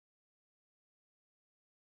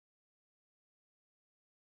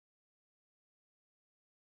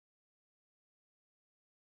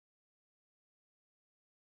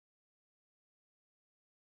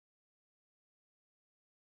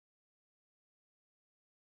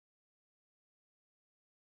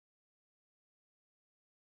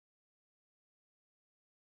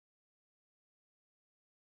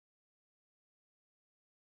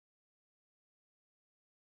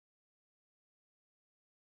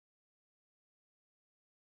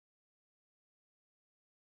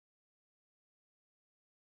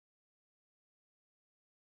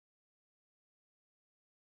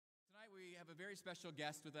we have a very special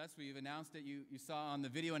guest with us. We've announced it. You saw on the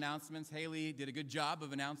video announcements. Haley did a good job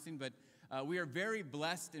of announcing, but we are very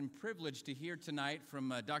blessed and privileged to hear tonight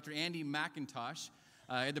from Dr. Andy McIntosh.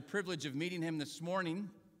 I had the privilege of meeting him this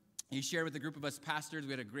morning. He shared with a group of us pastors.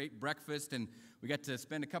 We had a great breakfast, and we got to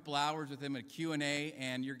spend a couple hours with him at Q&A,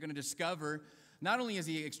 and you're going to discover not only is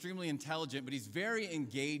he extremely intelligent, but he's very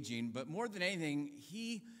engaging, but more than anything,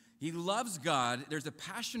 he loves God. There's a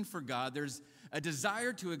passion for God. There's a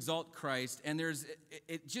desire to exalt Christ, and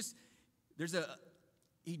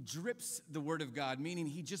he drips the Word of God, meaning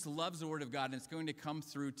he just loves the Word of God, and it's going to come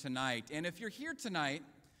through tonight. And if you're here tonight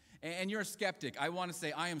and you're a skeptic, I want to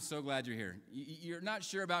say I am so glad you're here. You're not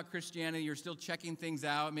sure about Christianity. You're still checking things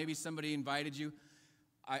out. Maybe somebody invited you.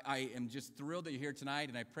 I am just thrilled that you're here tonight,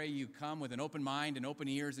 and I pray you come with an open mind and open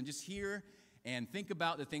ears and just hear and think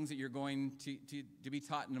about the things that you're going to be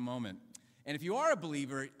taught in a moment. And if you are a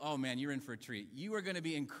believer, oh man, you're in for a treat. You are going to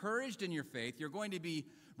be encouraged in your faith. You're going to be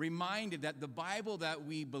reminded that the Bible that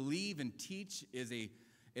we believe and teach is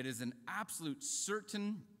an absolute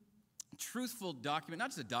certain, truthful document. Not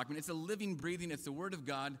just a document, it's a living, breathing, it's the Word of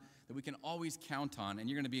God that we can always count on. And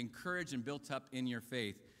you're going to be encouraged and built up in your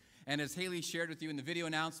faith. And as Haley shared with you in the video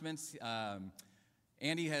announcements,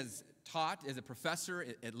 Andy has taught as a professor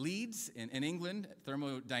at Leeds in England,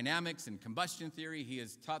 thermodynamics and combustion theory. He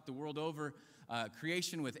has taught the world over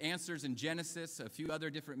creation with answers in Genesis, a few other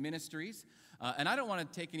different ministries. And I don't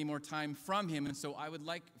want to take any more time from him, and so I would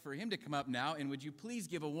like for him to come up now. And would you please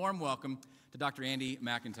give a warm welcome to Dr. Andy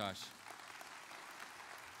McIntosh.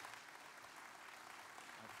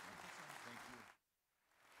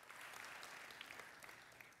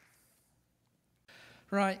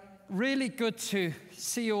 Right, really good to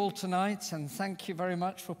see you all tonight, and thank you very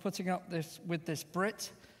much for putting up with this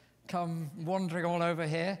Brit come wandering all over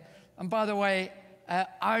here. And by the way,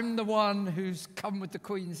 I'm the one who's come with the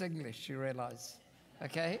Queen's English, you realize,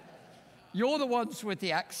 okay? You're the ones with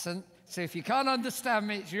the accent, so if you can't understand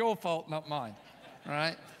me, it's your fault, not mine,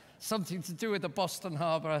 right? Something to do with the Boston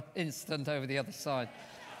Harbor incident over the other side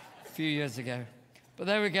a few years ago. But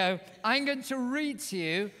there we go. I'm going to read to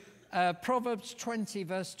you Proverbs 20,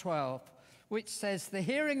 verse 12, which says, "The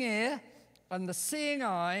hearing ear and the seeing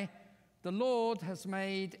eye, the Lord has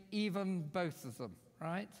made even both of them,"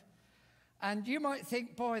 right? And you might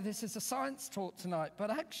think, boy, this is a science talk tonight, but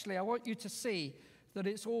actually I want you to see that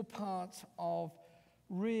it's all part of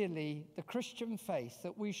really the Christian faith,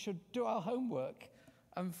 that we should do our homework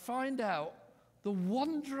and find out the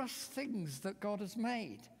wondrous things that God has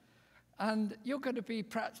made. And you're going to be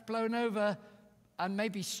perhaps blown over and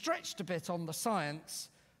maybe stretched a bit on the science,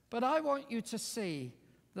 but I want you to see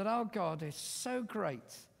that our God is so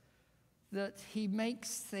great that he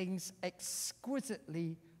makes things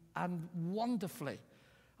exquisitely and wonderfully.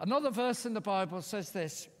 Another verse in the Bible says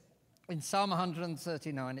this, in Psalm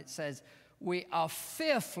 139, it says, "We are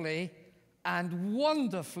fearfully and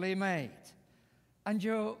wonderfully made." And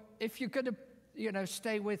if you're going to,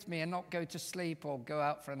 stay with me and not go to sleep or go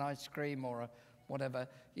out for an ice cream or whatever,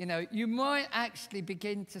 you might actually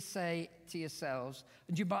begin to say to yourselves,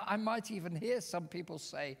 and I might even hear some people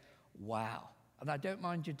say, "Wow." And I don't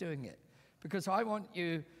mind you doing it, because I want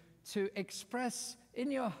you to express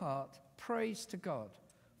in your heart praise to God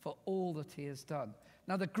for all that he has done.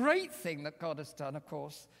 Now, the great thing that God has done, of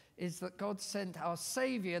course, is that God sent our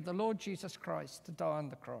Savior, the Lord Jesus Christ, to die on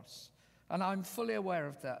the cross. And I'm fully aware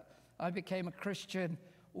of that. I became a Christian,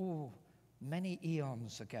 many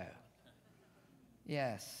eons ago.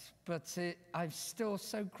 Yes, but I'm still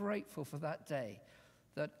so grateful for that day,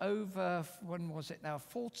 that over, when was it now,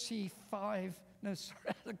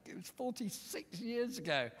 46 years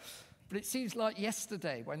ago. But it seems like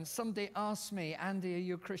yesterday when somebody asked me, "Andy, are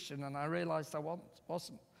you a Christian?" And I realized I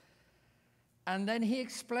wasn't. And then he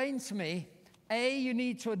explained to me, A, you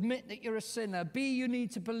need to admit that you're a sinner. B, you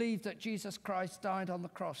need to believe that Jesus Christ died on the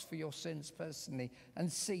cross for your sins personally.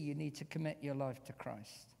 And C, you need to commit your life to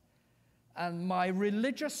Christ. And my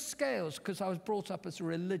religious scales, because I was brought up as a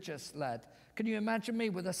religious lad. Can you imagine me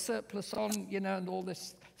with a surplice on, and all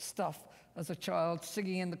this stuff as a child,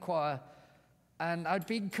 singing in the choir? And I'd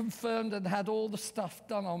been confirmed and had all the stuff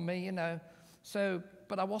done on me,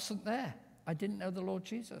 but I wasn't there. I didn't know the Lord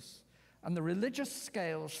Jesus. And the religious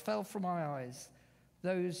scales fell from my eyes.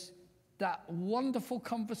 That wonderful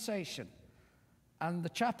conversation. And the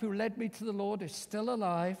chap who led me to the Lord is still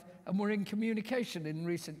alive, and we're in communication in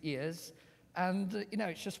recent years. And,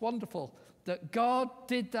 it's just wonderful that God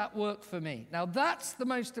did that work for me. Now, that's the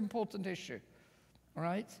most important issue, all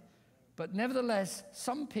right? But nevertheless,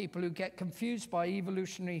 some people who get confused by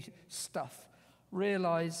evolutionary stuff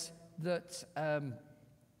realize that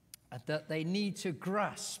they need to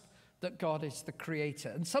grasp that God is the creator.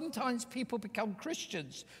 And sometimes people become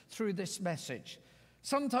Christians through this message.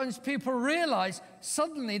 Sometimes people realize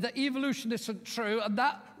suddenly that evolution isn't true, and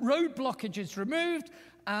that road blockage is removed,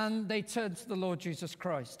 and they turn to the Lord Jesus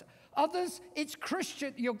Christ. Others, it's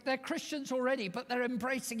Christian, they're Christians already, but they're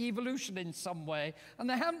embracing evolution in some way, and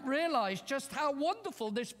they haven't realized just how wonderful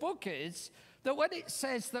this book is, that when it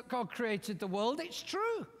says that God created the world, it's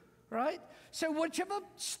true, right? So whichever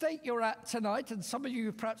state you're at tonight, and some of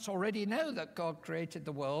you perhaps already know that God created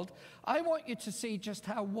the world, I want you to see just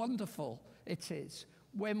how wonderful it is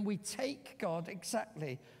when we take God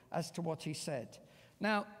exactly as to what he said.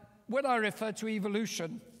 Now, when I refer to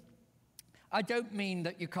evolution, I don't mean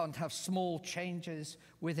that you can't have small changes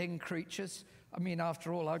within creatures. I mean,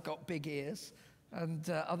 after all, I've got big ears, and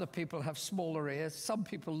other people have smaller ears. Some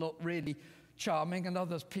people look really charming, and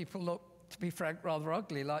others people look, to be frank, rather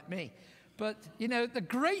ugly like me. But, you know, the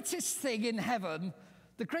greatest thing in heaven,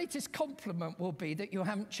 the greatest compliment will be that you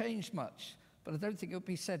haven't changed much. But I don't think it'll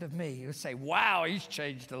be said of me. You'll say, wow, he's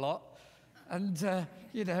changed a lot. And,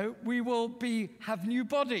 you know, we will have new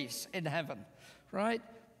bodies in heaven, right?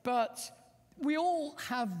 But we all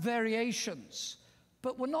have variations,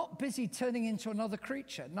 but we're not busy turning into another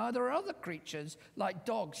creature. Neither are other creatures, like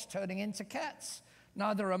dogs turning into cats.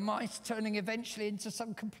 Neither are mice turning eventually into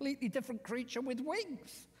some completely different creature with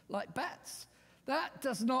wings, like bats. That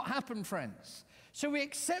does not happen, friends. So we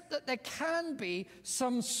accept that there can be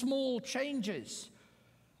some small changes,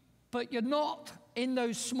 but you're not in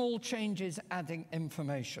those small changes adding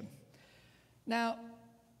information. Now,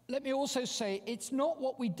 let me also say, it's not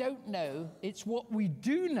what we don't know, it's what we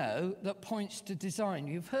do know that points to design.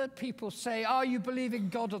 You've heard people say, you believe in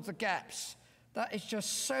God of the gaps. That is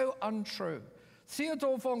just so untrue.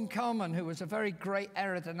 Theodor von Karman, who was a very great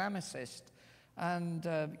aerodynamicist, and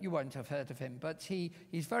you won't have heard of him, but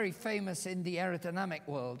he's very famous in the aerodynamic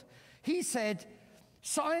world. He said,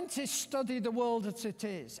 scientists study the world as it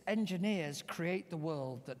is. Engineers create the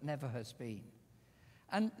world that never has been.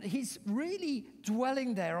 And he's really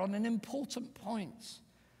dwelling there on an important point,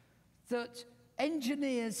 that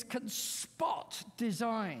engineers can spot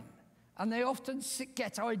design, and they often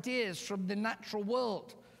get ideas from the natural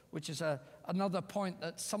world, which is another point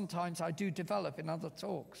that sometimes I do develop in other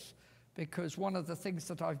talks, because one of the things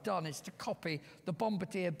that I've done is to copy the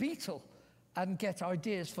bombardier beetle and get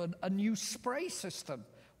ideas for a new spray system.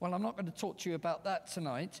 Well, I'm not going to talk to you about that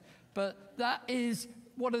tonight, but that is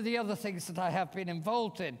one of the other things that I have been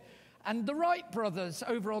involved in. And the Wright brothers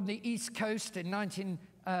over on the East Coast in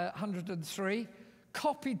 1903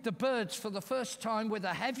 copied the birds for the first time with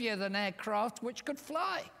a heavier-than aircraft which could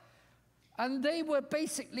fly. And they were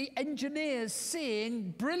basically engineers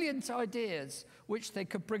seeing brilliant ideas which they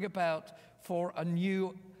could bring about for a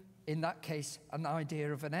new, in that case, an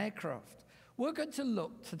idea of an aircraft. We're going to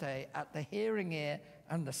look today at the hearing ear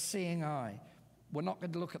and the seeing eye. We're not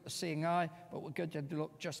going to look at the seeing eye, but we're going to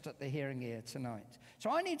look just at the hearing ear tonight. So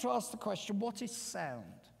I need to ask the question, what is sound?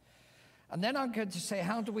 And then I'm going to say,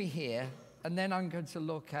 how do we hear? And then I'm going to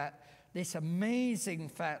look at this amazing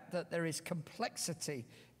fact that there is complexity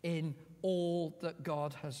in all that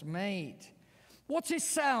God has made. What is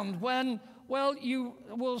sound? Well, you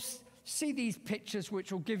will see these pictures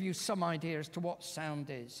which will give you some idea as to what sound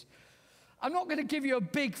is. I'm not going to give you a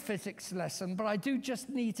big physics lesson, but I do just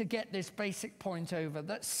need to get this basic point over,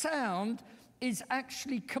 that sound is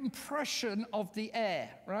actually compression of the air,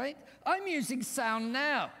 right? I'm using sound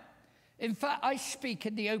now. In fact, I speak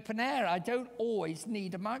in the open air. I don't always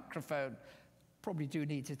need a microphone. Probably do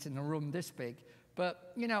need it in a room this big.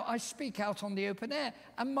 But, you know, I speak out on the open air,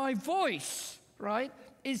 and my voice, right,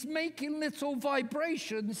 is making little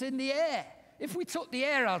vibrations in the air. If we took the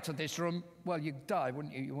air out of this room, well, you'd die,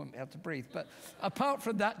 wouldn't you? You wouldn't be able to breathe. But apart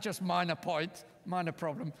from that, just minor point, minor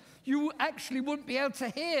problem, you actually wouldn't be able to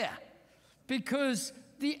hear because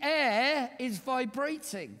the air is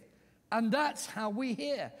vibrating. And that's how we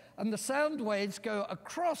hear. And the sound waves go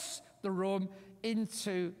across the room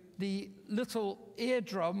into the little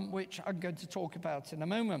eardrum, which I'm going to talk about in a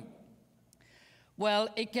moment. Well,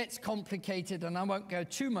 it gets complicated, and I won't go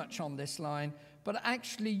too much on this line, but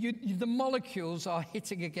actually the molecules are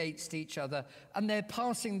hitting against each other, and they're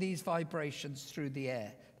passing these vibrations through the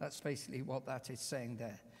air. That's basically what that is saying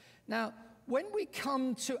there. Now, when we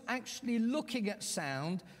come to actually looking at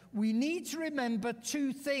sound, we need to remember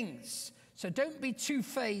two things. So don't be too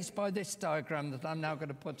fazed by this diagram that I'm now going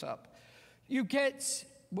to put up. You get,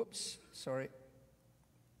 whoops, sorry.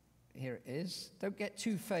 Here it is. Don't get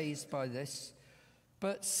too fazed by this.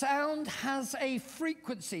 But sound has a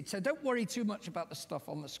frequency, so don't worry too much about the stuff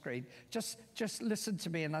on the screen. Just listen to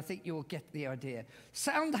me, and I think you'll get the idea.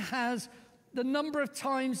 Sound has the number of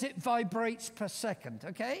times it vibrates per second,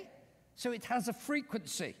 okay? So it has a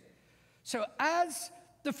frequency. So as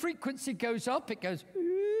the frequency goes up, it goes,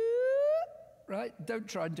 right? Don't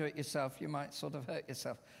try and do it yourself. You might sort of hurt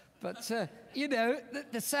yourself. But, you know,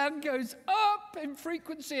 the sound goes up in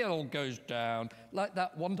frequency, it all goes down, like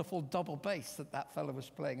that wonderful double bass that fellow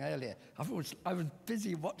was playing earlier. I was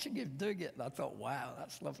busy watching him doing it, and I thought, wow,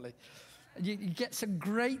 that's lovely. And you get some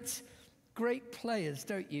great players,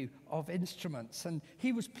 don't you, of instruments. And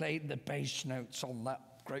he was playing the bass notes on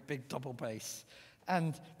that great big double bass.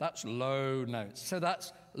 And that's low notes. So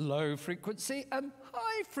that's low frequency and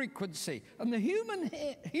high frequency. And the human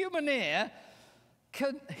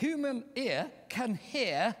ear can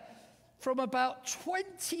hear from about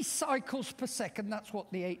 20 cycles per second, that's what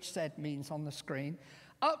the HZ means on the screen,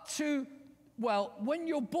 up to, well, when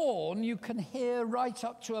you're born, you can hear right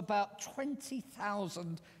up to about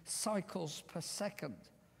 20,000 cycles per second.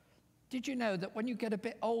 Did you know that when you get a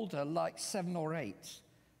bit older, like 7 or 8,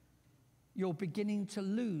 you're beginning to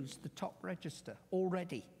lose the top register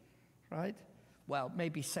already, right? Well,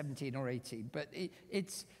 maybe 17 or 18,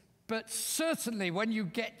 but certainly when you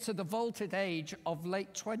get to the vaulted age of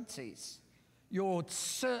late 20s, you're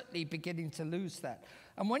certainly beginning to lose that.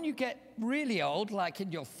 And when you get really old, like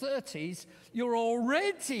in your 30s, you're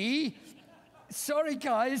already, sorry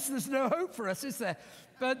guys, there's no hope for us, is there?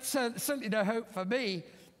 But certainly no hope for me.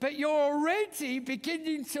 But you're already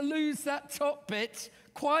beginning to lose that top bit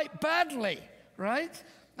quite badly, right?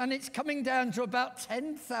 And it's coming down to about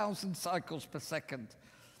 10,000 cycles per second.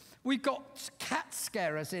 We've got cat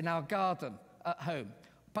scarers in our garden at home.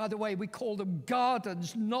 By the way, we call them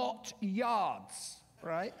gardens, not yards,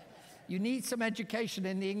 right? You need some education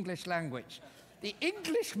in the English language. The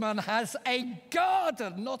Englishman has a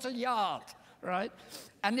garden, not a yard, right?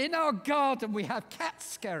 And in our garden, we have cat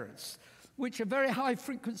scarers, which are very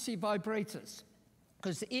high-frequency vibrators,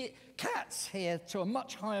 because cats hear to a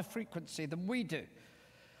much higher frequency than we do.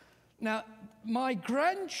 Now, my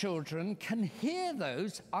grandchildren can hear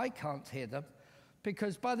those. I can't hear them,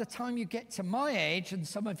 because by the time you get to my age, and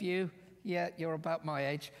some of you, yeah, you're about my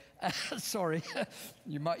age, sorry,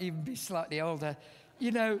 you might even be slightly older, you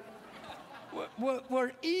know,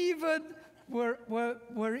 we're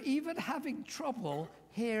even having trouble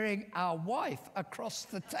hearing our wife across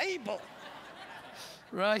the table,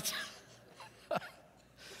 right?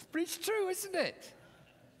 But it's true, isn't it?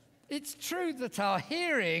 It's true that our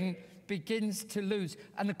hearing begins to lose.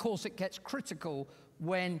 And of course, it gets critical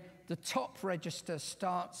when the top register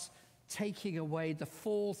starts taking away the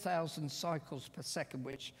 4,000 cycles per second,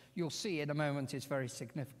 which you'll see in a moment is very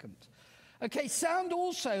significant. Okay, sound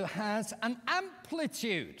also has an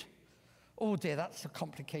amplitude. Oh dear, that's a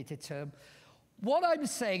complicated term. What I'm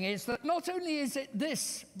saying is that not only is it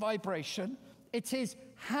this vibration, it is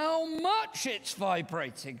how much it's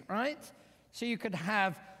vibrating, right? So you could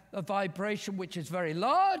have a vibration which is very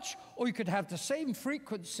large, or you could have the same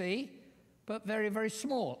frequency, but very, very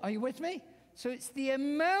small. Are you with me? So it's the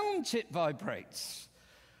amount it vibrates.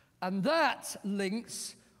 And that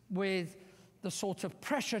links with the sort of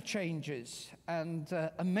pressure changes. And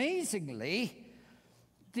amazingly,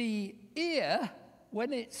 the ear,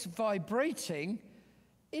 when it's vibrating,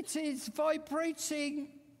 it is vibrating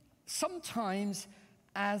sometimes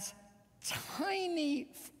as tiny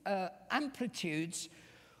amplitudes,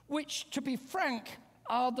 which, to be frank,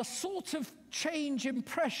 are the sort of change in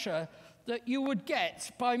pressure that you would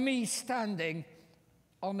get by me standing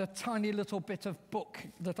on a tiny little bit of book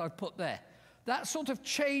that I've put there. That sort of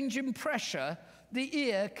change in pressure, the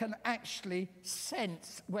ear can actually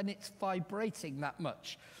sense when it's vibrating that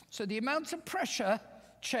much. So the amount of pressure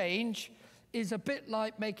change is a bit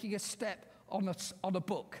like making a step on a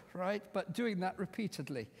book, right? But doing that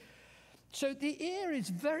repeatedly. So the ear is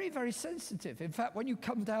very, very sensitive. In fact, when you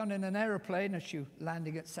come down in an aeroplane, as you're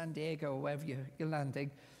landing at San Diego or wherever you're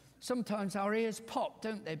landing, sometimes our ears pop,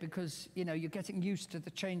 don't they? Because, you know, you're getting used to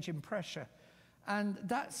the change in pressure. And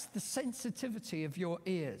that's the sensitivity of your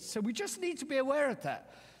ears. So we just need to be aware of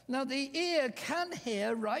that. Now, the ear can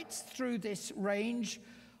hear right through this range,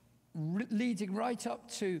 leading right up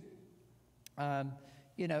to,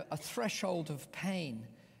 you know, a threshold of pain.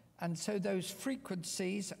 And so those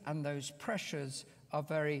frequencies and those pressures are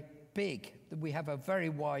very big. We have a very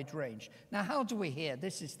wide range. Now, how do we hear?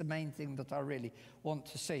 This is the main thing that I really want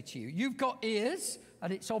to say to you. You've got ears,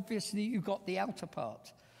 and it's obviously you've got the outer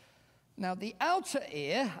part. Now, the outer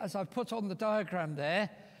ear, as I've put on the diagram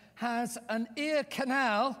there, has an ear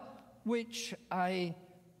canal, which I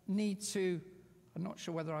need to, I'm not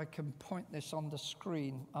sure whether I can point this on the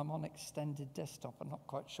screen. I'm on extended desktop. I'm not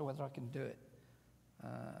quite sure whether I can do it.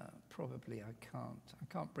 Probably I can't. I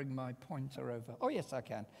can't bring my pointer over. Oh, yes, I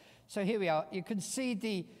can. So here we are. You can see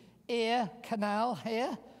the ear canal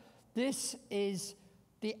here. This is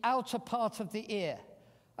the outer part of the ear.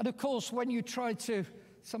 And of course, when you try to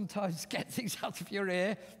sometimes get things out of your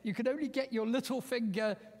ear, you can only get your little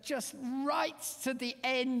finger just right to the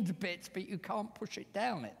end bit, but you can't push it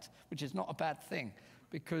down it, which is not a bad thing,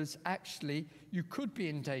 because actually you could be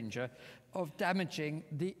in danger of damaging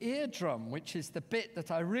the eardrum, which is the bit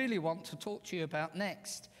that I really want to talk to you about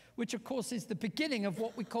next, which of course is the beginning of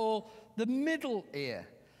what we call the middle ear.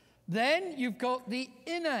 Then you've got the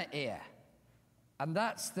inner ear, and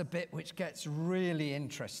that's the bit which gets really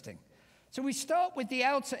interesting. So we start with the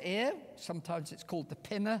outer ear. Sometimes it's called the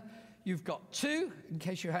pinna. You've got two, in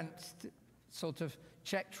case you hadn't sort of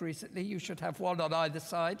checked recently. You should have one on either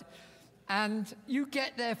side. And you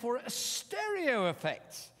get, therefore, a stereo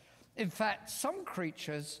effect. In fact, some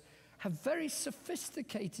creatures have very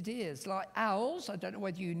sophisticated ears, like owls, I don't know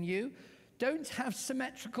whether you knew, don't have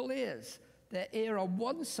symmetrical ears. Their ear on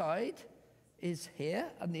one side is here,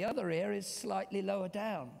 and the other ear is slightly lower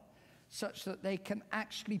down, such that they can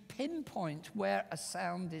actually pinpoint where a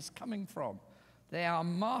sound is coming from. They are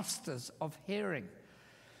masters of hearing.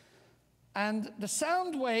 And the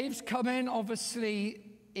sound waves come in, obviously,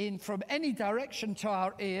 from any direction to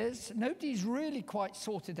our ears. Nobody's really quite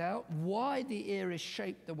sorted out why the ear is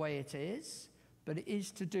shaped the way it is, but it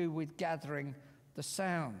is to do with gathering the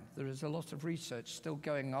sound. There is a lot of research still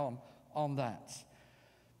going on that.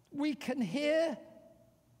 We can hear,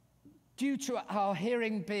 due to our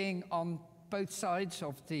hearing being on both sides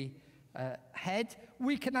of the head,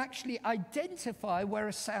 we can actually identify where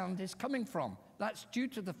a sound is coming from. That's due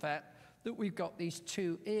to the fact that we've got these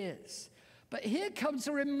two ears. But here comes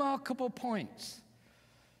a remarkable point.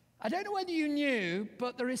 I don't know whether you knew,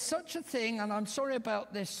 but there is such a thing, and I'm sorry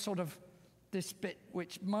about this bit,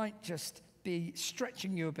 which might just be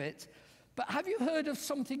stretching you a bit, but have you heard of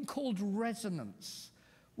something called resonance,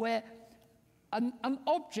 where an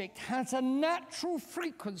object has a natural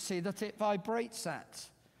frequency that it vibrates at?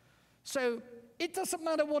 So it doesn't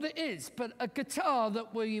matter what it is, but a guitar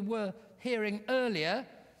that we were hearing earlier,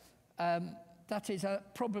 that is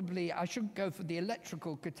probably, I shouldn't go for the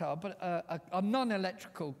electrical guitar, but a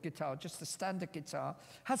non-electrical guitar, just a standard guitar,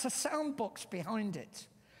 has a sound box behind it.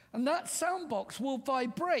 And that sound box will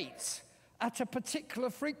vibrate at a particular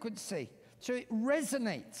frequency. So it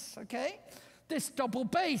resonates, okay? This double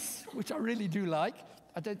bass, which I really do like.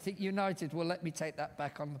 I don't think United will let me take that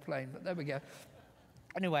back on the plane, but there we go.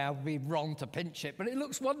 Anyway, I'll be wrong to pinch it, but it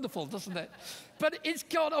looks wonderful, doesn't it? But it's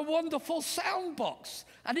got a wonderful sound box,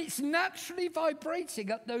 and it's naturally vibrating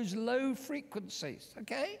at those low frequencies,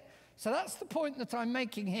 okay? So that's the point that I'm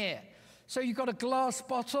making here. So you've got a glass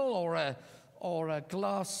bottle or a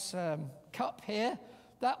glass cup here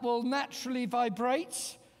that will naturally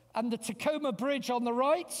vibrate, and the Tacoma Bridge on the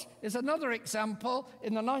right is another example.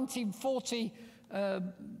 In the 1940s,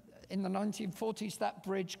 that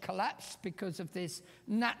bridge collapsed because of this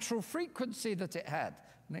natural frequency that it had,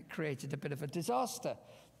 and it created a bit of a disaster.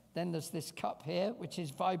 Then there's this cup here, which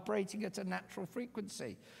is vibrating at a natural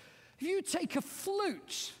frequency. If you take a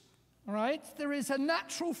flute, all right, there is a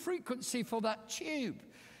natural frequency for that tube.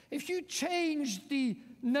 If you change the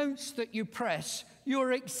notes that you press,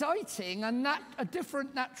 you're exciting a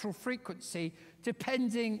different natural frequency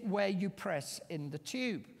depending where you press in the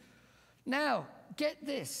tube. Now, get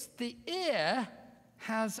this, the ear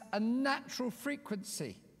has a natural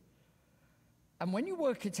frequency. And when you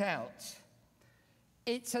work it out,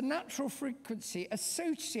 it's a natural frequency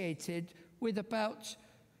associated with about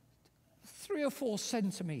 3 or 4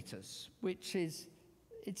 centimeters, which is,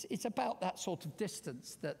 it's about that sort of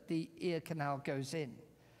distance that the ear canal goes in.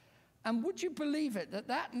 And would you believe it,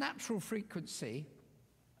 that natural frequency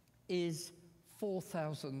is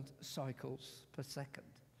 4,000 cycles per second.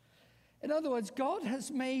 In other words, God has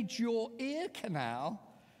made your ear canal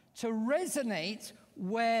to resonate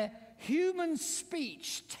where human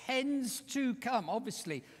speech tends to come.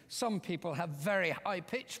 Obviously, some people have very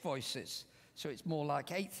high-pitched voices, so it's more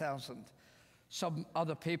like 8,000. Some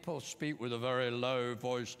other people speak with a very low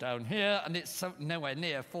voice down here, and it's nowhere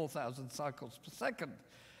near 4,000 cycles per second.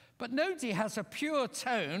 But nobody has a pure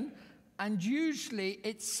tone, and usually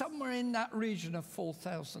it's somewhere in that region of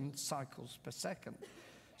 4,000 cycles per second.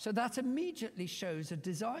 So that immediately shows a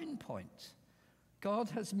design point. God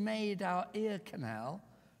has made our ear canal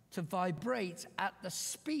to vibrate at the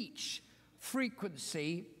speech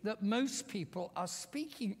frequency that most people are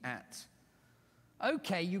speaking at.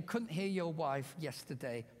 Okay, you couldn't hear your wife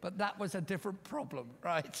yesterday, but that was a different problem,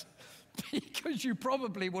 right? Because you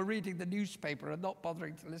probably were reading the newspaper and not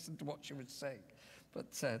bothering to listen to what she was saying.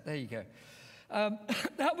 But there you go.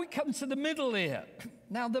 Now we come to the middle ear.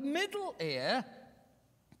 Now the middle ear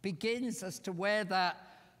begins as to where that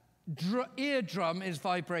eardrum is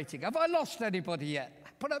vibrating. Have I lost anybody yet?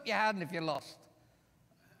 Put up your hand if you're lost.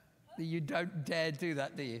 You don't dare do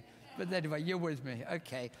that, do you? But anyway, you're with me.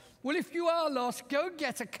 Okay. Well, if you are lost, go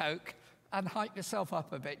get a Coke and hype yourself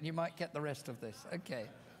up a bit, and you might get the rest of this. Okay.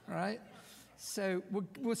 All right? So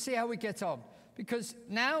we'll see how we get on. Because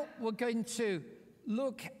now we're going to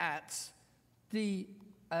look at the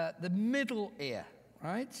middle ear,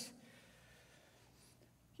 right?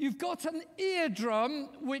 You've got an eardrum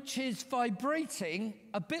which is vibrating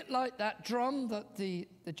a bit like that drum that the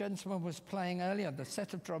gentleman was playing earlier, the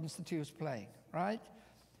set of drums that he was playing, right?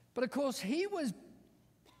 But of course, he was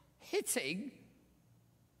hitting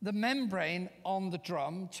the membrane on the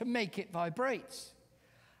drum to make it vibrate.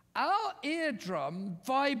 Our eardrum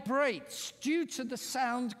vibrates due to the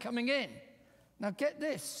sound coming in. Now get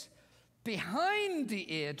this. Behind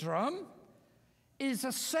the eardrum is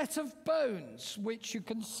a set of bones, which you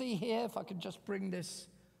can see here. If I can just bring this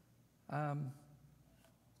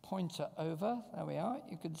pointer over. There we are.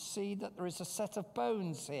 You can see that there is a set of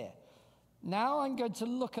bones here. Now I'm going to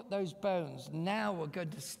look at those bones. Now we're going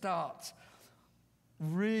to start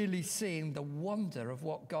really seeing the wonder of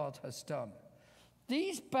what God has done.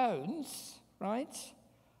 These bones, right,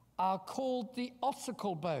 are called the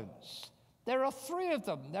ossicle bones. There are 3 of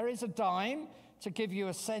them. There is a dime to give you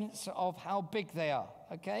a sense of how big they are,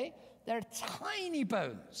 okay? They're tiny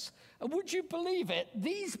bones. And would you believe it?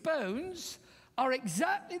 These bones are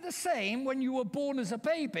exactly the same when you were born as a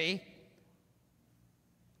baby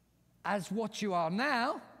as what you are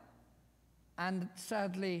now, and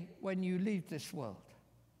sadly, when you leave this world.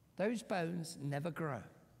 Those bones never grow.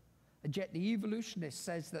 And yet the evolutionist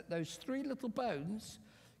says that those 3 little bones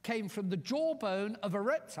came from the jawbone of a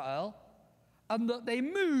reptile, and that they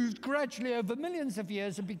moved gradually over millions of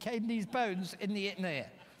years and became these bones in the inner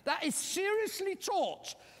ear. That is seriously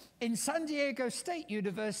taught in San Diego State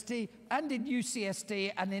University and in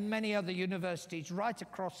UCSD and in many other universities right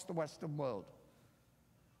across the Western world.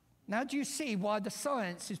 Now do you see why the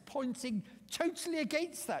science is pointing totally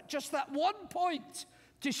against that? Just that one point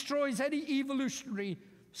destroys any evolutionary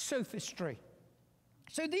sophistry.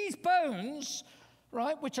 So these bones,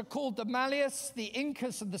 right, which are called the malleus, the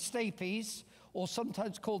incus, and the stapes, or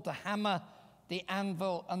sometimes called the hammer, the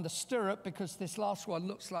anvil, and the stirrup, because this last one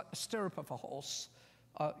looks like the stirrup of a horse,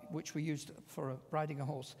 which we used for riding a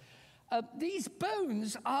horse. These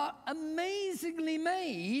bones are amazingly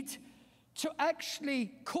made to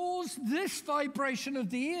actually cause this vibration of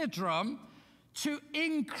the eardrum to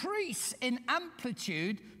increase in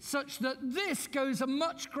amplitude such that this goes a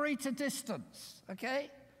much greater distance, okay?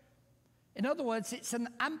 In other words, it's an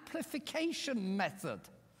amplification method.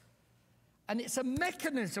 And it's a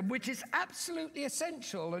mechanism which is absolutely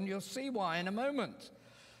essential, and you'll see why in a moment.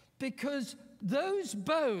 Because those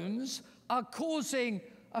bones are causing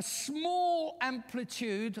a small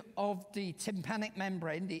amplitude of the tympanic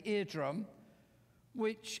membrane, the eardrum,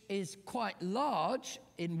 which is quite large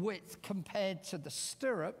in width compared to the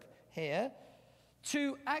stirrup here,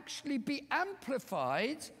 to actually be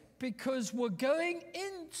amplified because we're going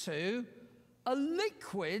into a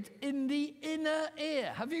liquid in the inner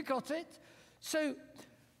ear. Have you got it? So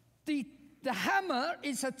the hammer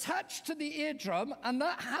is attached to the eardrum, and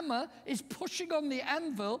that hammer is pushing on the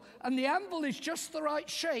anvil, and the anvil is just the right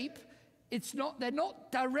shape. They're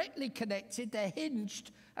not directly connected, they're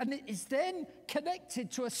hinged, and it is then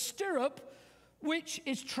connected to a stirrup which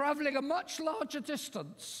is traveling a much larger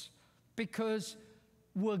distance because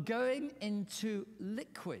we're going into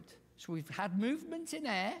liquid. So we've had movement in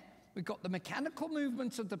air, we've got the mechanical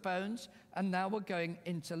movement of the bones, and now we're going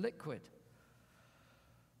into liquid.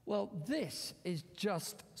 Well, this is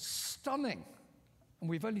just stunning. And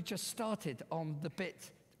we've only just started on the bit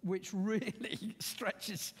which really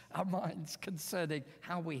stretches our minds concerning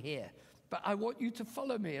how we hear. But I want you to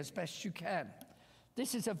follow me as best you can.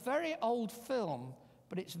 This is a very old film,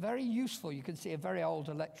 but it's very useful. You can see a very old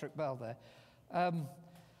electric bell there.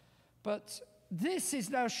 But this is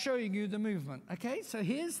now showing you the movement, okay? So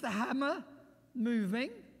here's the hammer moving.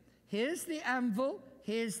 Here's the anvil.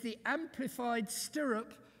 Here's the amplified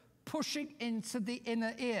stirrup pushing into the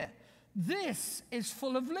inner ear. This is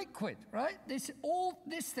full of liquid, right? This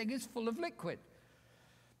thing is full of liquid.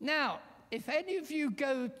 Now, if any of you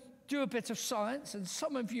go do a bit of science, and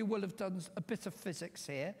some of you will have done a bit of physics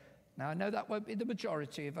here. Now, I know that won't be the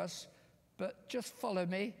majority of us, but just follow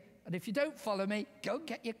me. And if you don't follow me, go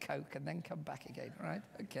get your Coke and then come back again, right?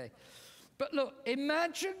 Okay. But look,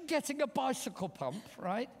 imagine getting a bicycle pump,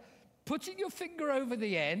 right? Putting your finger over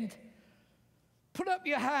the end, Put up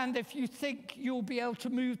your hand if you think you'll be able to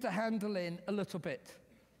move the handle in a little bit.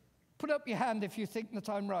 Put up your hand if you think that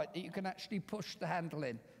I'm right, that you can actually push the handle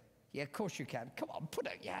in. Yeah, of course you can. Come on, put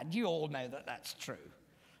up your hand. You all know that that's true,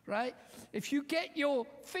 right? If you get your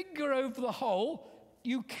finger over the hole,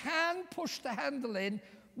 you can push the handle in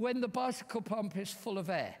when the bicycle pump is full of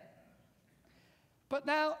air. But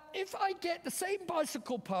now, if I get the same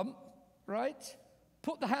bicycle pump, right,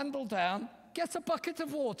 put the handle down, get a bucket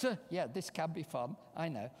of water, yeah, this can be fun, I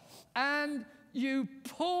know, and you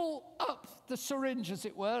pull up the syringe, as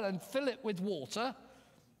it were, and fill it with water.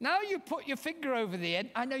 Now you put your finger over the end.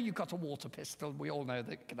 I know you've got a water pistol. We all know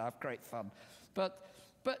that can have great fun. But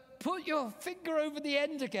put your finger over the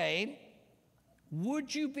end again.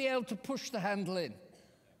 Would you be able to push the handle in?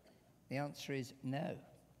 The answer is no.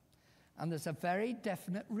 And there's a very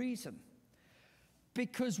definite reason.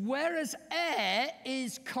 Because whereas air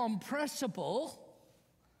is compressible,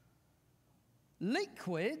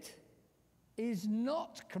 liquid is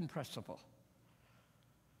not compressible.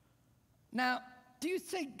 Now, do you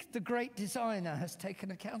think the great designer has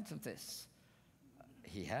taken account of this?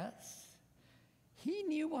 He has. He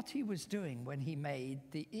knew what he was doing when he made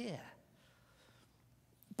the ear.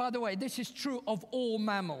 By the way, this is true of all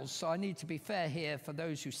mammals, so I need to be fair here for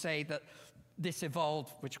those who say that this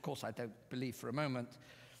evolved, which of course I don't believe for a moment,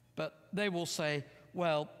 but they will say,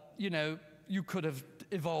 well, you know, you could have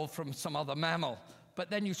evolved from some other mammal, but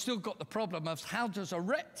then you've still got the problem of how does a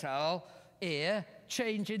reptile ear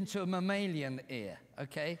change into a mammalian ear,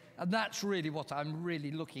 okay? And that's really what I'm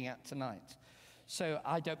really looking at tonight. So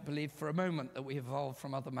I don't believe for a moment that we evolved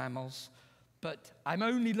from other mammals, but I'm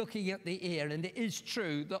only looking at the ear, and it is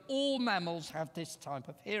true that all mammals have this type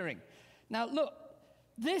of hearing. Now look,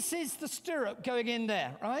 this is the stirrup going in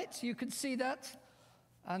there, right? You can see that,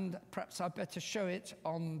 and perhaps I better show it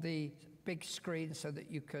on the big screen so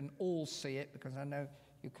that you can all see it, because I know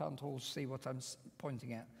you can't all see what I'm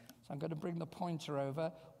pointing at. So I'm going to bring the pointer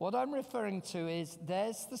over. What I'm referring to is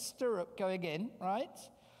there's the stirrup going in, right?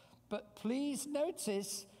 But please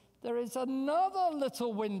notice there is another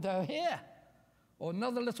little window here, or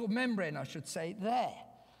another little membrane, I should say, there.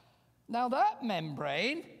 Now that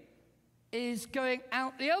membrane is going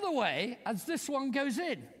out the other way as this one goes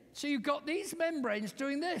in. So you've got these membranes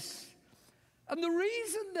doing this. And the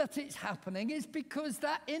reason that it's happening is because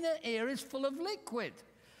that inner ear is full of liquid.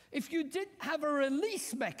 If you didn't have a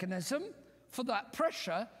release mechanism for that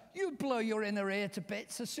pressure, you'd blow your inner ear to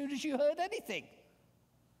bits as soon as you heard anything.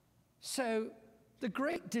 So the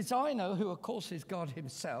great designer, who of course is God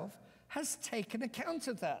himself, has taken account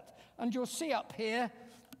of that. And you'll see up here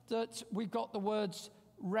that we've got the words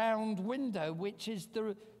round window, which is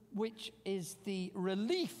the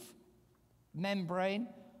relief membrane,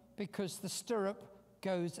 because the stirrup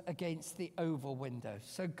goes against the oval window.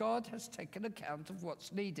 So God has taken account of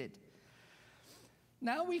what's needed.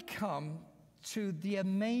 Now we come to the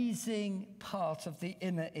amazing part of the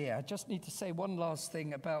inner ear. I just need to say one last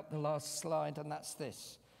thing about the last slide, and that's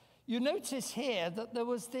this. You notice here that there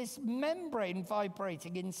was this membrane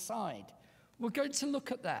vibrating inside. We're going to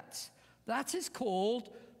look at that. That is called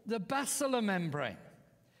the basilar membrane.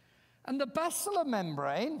 And the basilar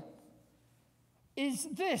membrane is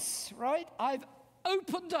this, right? I've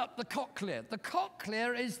opened up the cochlea. The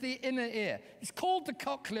cochlea is the inner ear. It's called the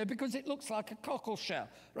cochlea because it looks like a cockle shell,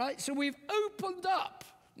 right? So we've opened up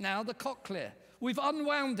now the cochlea. We've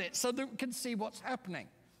unwound it so that we can see what's happening.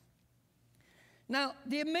 Now,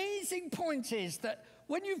 the amazing point is that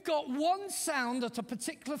when you've got one sound at a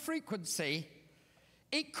particular frequency,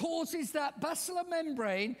 it causes that basilar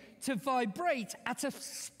membrane to vibrate at a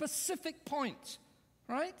specific point,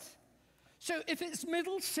 right? So if it's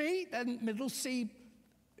middle C, then middle C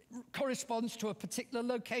corresponds to a particular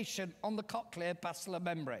location on the cochlear basilar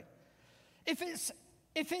membrane. If it's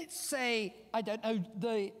say, I don't know,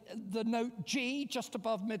 the note G just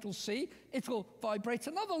above middle C, it'll vibrate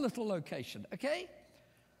another little location, okay?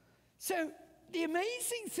 So the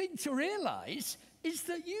amazing thing to realize is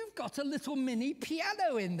that you've got a little mini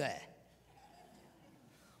piano in there.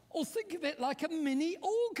 Or think of it like a mini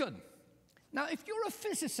organ. Now, if you're a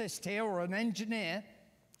physicist here or an engineer,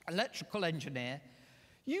 electrical engineer,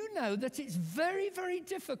 you know that it's very, very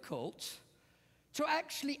difficult to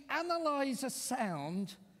actually analyze a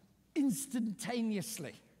sound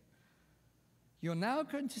instantaneously. You're now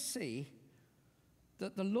going to see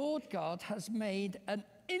that the Lord God has made an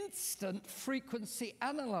instant frequency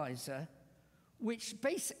analyzer which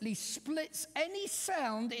basically splits any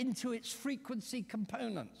sound into its frequency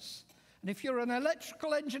components. And if you're an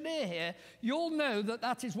electrical engineer here, you'll know that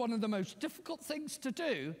that is one of the most difficult things to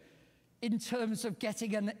do in terms of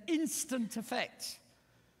getting an instant effect.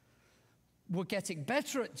 we're getting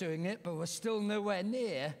better at doing it, but we're still nowhere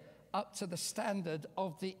near up to the standard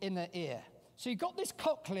of the inner ear. So you've got this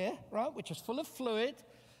cochlea, right, which is full of fluid.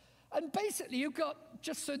 And basically you've got,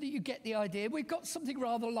 just so that you get the idea, we've got something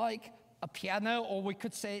rather like a piano, or we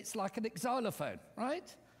could say it's like an xylophone,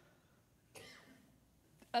 right?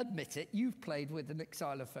 Admit it, you've played with an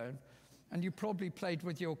xylophone. And you probably played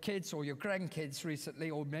with your kids or your grandkids recently,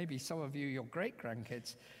 or maybe some of you, your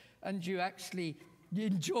great-grandkids. And you actually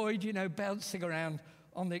enjoyed, you know, bouncing around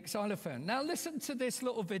on the xylophone. Now listen to this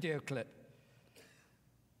little video clip.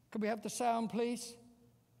 Can we have the sound, please?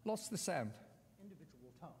 Lost the sound.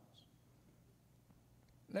 Individual tones.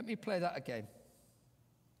 Let me play that again.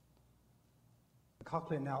 The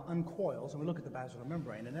cochlea now uncoils, and we look at the basilar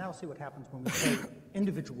membrane, and now see what happens when we play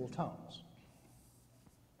individual tones.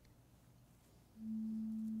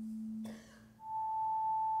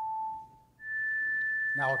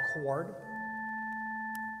 Now a chord,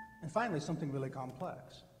 and finally something really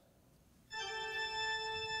complex.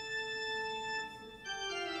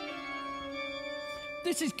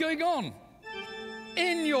 This is going on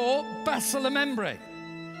in your basilar membrane.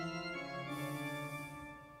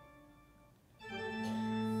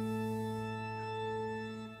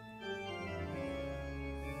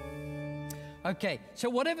 Okay, so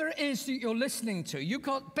whatever it is that you're listening to, you've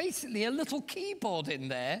got basically a little keyboard in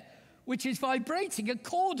there which is vibrating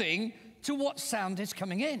according to what sound is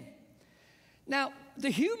coming in. Now, the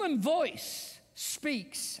human voice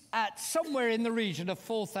speaks at somewhere in the region of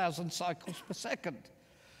 4,000 cycles per second.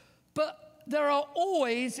 But there are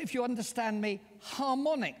always, if you understand me,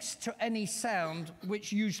 harmonics to any sound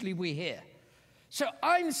which usually we hear. So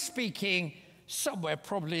I'm speaking somewhere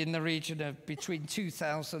probably in the region of between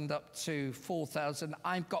 2,000 up to 4,000.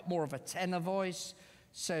 I've got more of a tenor voice.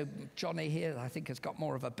 So Johnny here, I think, has got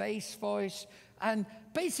more of a bass voice. And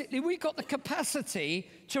basically, we've got the capacity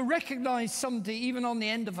to recognize somebody, even on the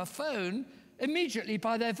end of a phone, immediately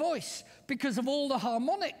by their voice, because of all the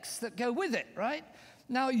harmonics that go with it, right?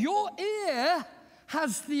 Now, your ear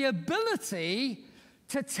has the ability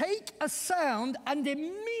to take a sound and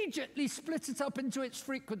immediately split it up into its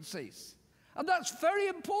frequencies. And that's very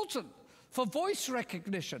important for voice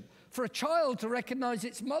recognition, for a child to recognize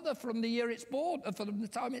its mother from the year it's born, from the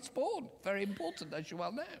time it's born. Very important, as you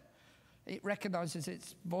well know. It recognizes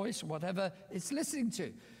its voice, whatever it's listening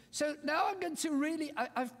to. So now I'm going to really,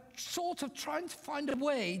 I've sort of trying to find a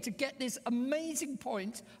way to get this amazing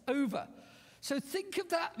point over. So think of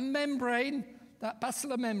that membrane, that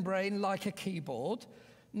basilar membrane, like a keyboard.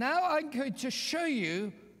 Now I'm going to show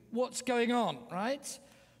you what's going on, right?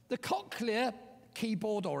 The cochlear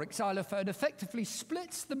keyboard or xylophone effectively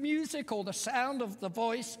splits the music or the sound of the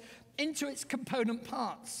voice into its component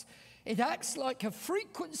parts. It acts like a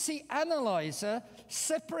frequency analyzer,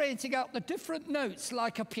 separating out the different notes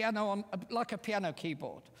like a piano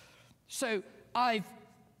keyboard. So I've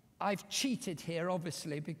cheated here,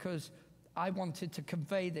 obviously, because I wanted to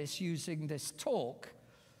convey this using this talk.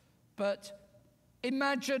 But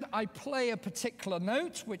imagine I play a particular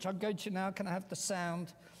note, which I'm going to now. Can I have the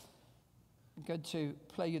sound? I'm going to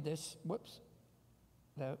play you this. Whoops.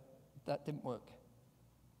 No, that didn't work.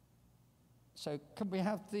 So can we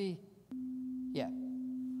have the... Yeah.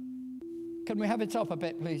 Can we have it up a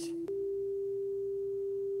bit, please?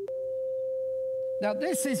 Now,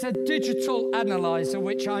 this is a digital analyzer,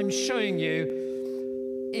 which I'm showing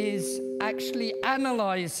you is actually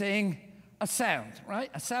analyzing a sound, right?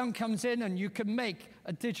 A sound comes in, and you can make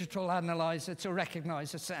a digital analyzer to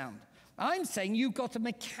recognize a sound. I'm saying you've got a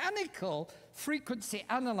mechanical frequency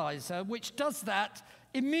analyzer which does that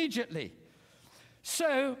immediately.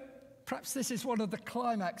 So perhaps this is one of the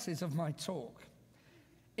climaxes of my talk.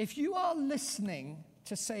 If you are listening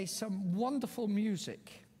to, say, some wonderful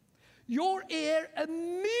music, your ear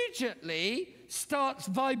immediately starts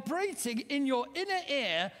vibrating in your inner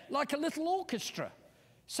ear like a little orchestra.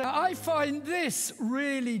 So I find this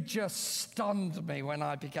really just stunned me when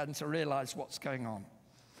I began to realize what's going on.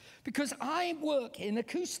 Because I work in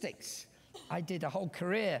acoustics. I did a whole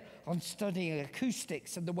career on studying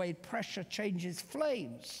acoustics and the way pressure changes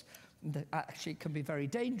flames. And actually, it can be very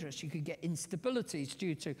dangerous. You can get instabilities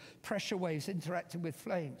due to pressure waves interacting with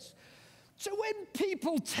flames. So when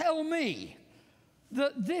people tell me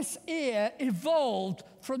that this ear evolved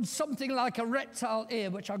from something like a reptile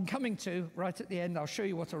ear, which I'm coming to right at the end, I'll show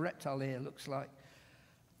you what a reptile ear looks like.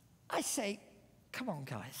 I say, come on,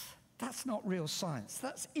 guys. That's not real science.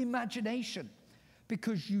 That's imagination,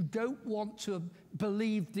 because you don't want to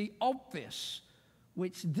believe the obvious,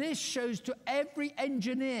 which this shows to every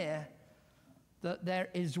engineer that there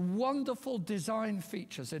is wonderful design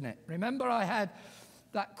features in it. Remember, I had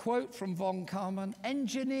that quote from von Karman,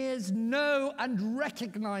 engineers know and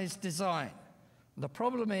recognize design. The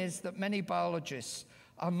problem is that many biologists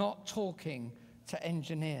are not talking to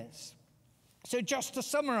engineers. So just to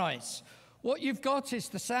summarize, what you've got is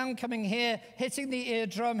the sound coming here, hitting the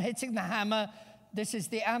eardrum, hitting the hammer. This is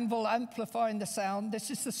the anvil amplifying the sound.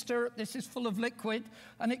 This is the stirrup. This is full of liquid.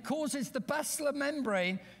 And it causes the basilar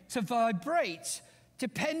membrane to vibrate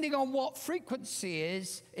depending on what frequency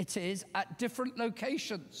it is at different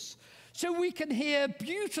locations. So we can hear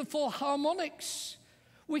beautiful harmonics.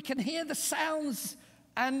 We can hear the sounds,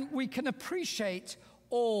 and we can appreciate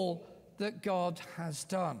all that God has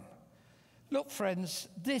done. Look, friends,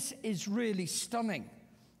 this is really stunning.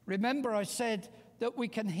 Remember, I said that we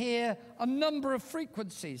can hear a number of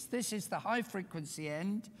frequencies. This is the high frequency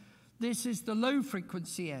end. This is the low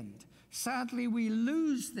frequency end. Sadly, we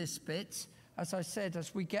lose this bit, as I said,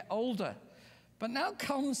 as we get older. But now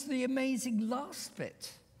comes the amazing last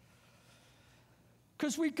bit.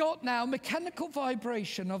 Because we've got now mechanical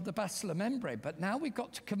vibration of the basilar membrane, but now we've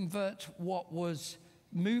got to convert what was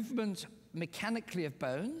movement mechanically of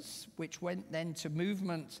bones, which went then to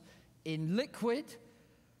movement in liquid,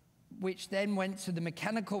 which then went to the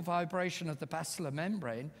mechanical vibration of the basilar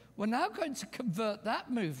membrane. We're now going to convert that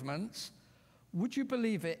movement, would you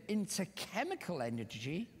believe it, into chemical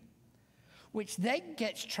energy, which then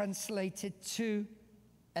gets translated to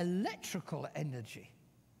electrical energy.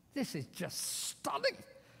 This is just stunning.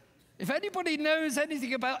 If anybody knows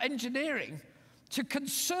anything about engineering, to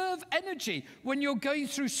conserve energy when you're going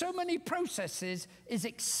through so many processes is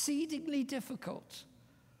exceedingly difficult.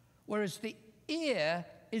 Whereas the ear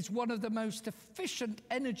is one of the most efficient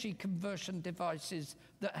energy conversion devices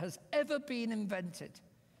that has ever been invented.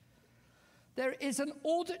 There is an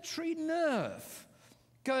auditory nerve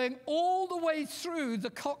going all the way through the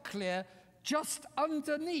cochlea just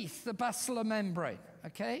underneath the basilar membrane,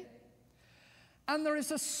 okay? And there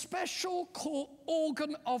is a special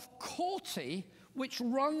organ of Corti which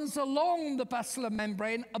runs along the basilar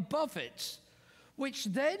membrane above it, which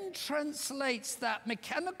then translates that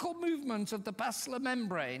mechanical movement of the basilar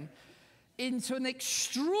membrane into an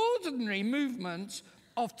extraordinary movement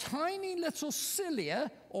of tiny little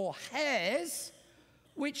cilia or hairs,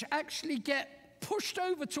 which actually get pushed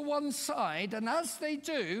over to one side, and as they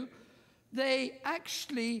do, they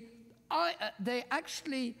actually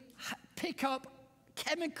pick up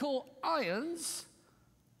chemical ions,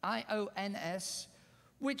 IONS,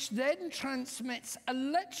 which then transmits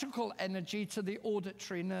electrical energy to the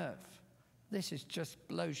auditory nerve. This is just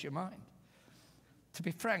blows your mind. To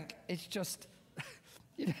be frank, it's just,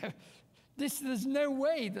 there's no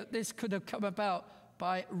way that this could have come about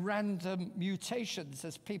by random mutations,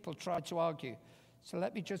 as people try to argue. So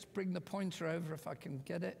let me just bring the pointer over if I can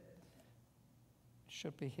get it. It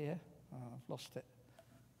should be here. Oh, I've lost it.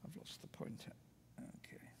 I've lost the pointer.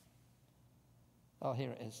 Okay. Oh,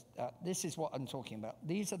 here it is. This is what I'm talking about.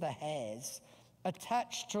 These are the hairs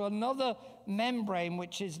attached to another membrane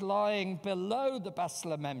which is lying below the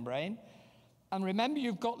basilar membrane. And remember,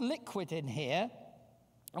 you've got liquid in here.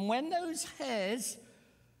 And when those hairs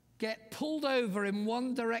get pulled over in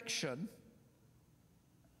one direction,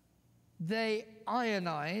 they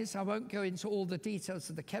ionize. I won't go into all the details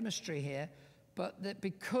of the chemistry here, but that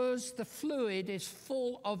because the fluid is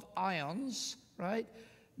full of ions, right,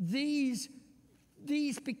 these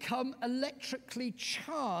become electrically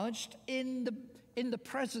charged in the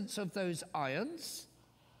presence of those ions.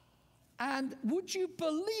 And would you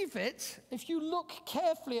believe it, if you look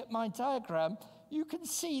carefully at my diagram, you can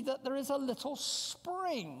see that there is a little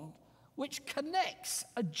spring which connects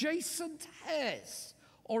adjacent hairs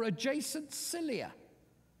or adjacent cilia.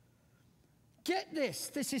 Get this,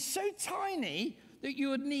 this is so tiny that you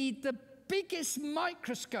would need the biggest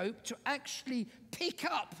microscope to actually pick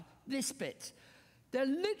up this bit. There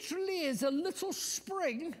literally is a little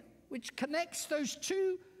spring which connects those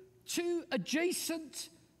two adjacent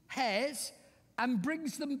hairs and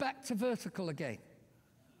brings them back to vertical again.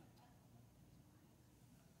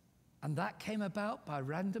 And that came about by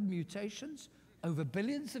random mutations over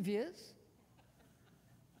billions of years?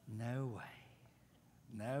 No way.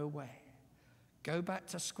 No way. Go back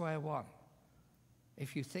to square one.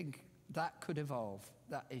 If you think that could evolve,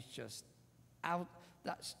 that is just out,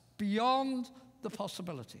 that's beyond the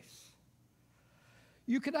possibilities.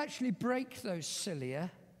 You could actually break those cilia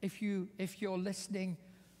if you're listening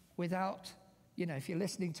without, if you're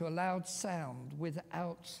listening to a loud sound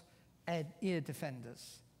without ear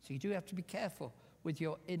defenders. So you do have to be careful with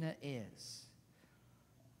your inner ears.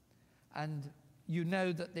 And you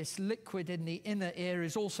know that this liquid in the inner ear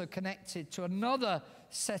is also connected to another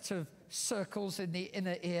set of circles in the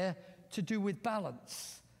inner ear to do with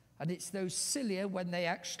balance. And it's those cilia, when they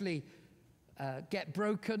actually get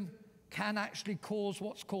broken, can actually cause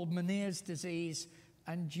what's called Meniere's disease,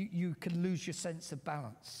 and you can lose your sense of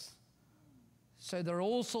balance. So there are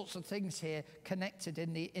all sorts of things here connected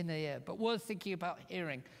in the inner ear, but worth thinking about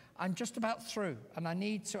hearing. I'm just about through, and I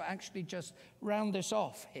need to actually just round this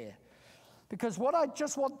off here. Because what I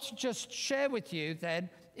just want to just share with you then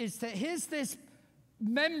is that here's this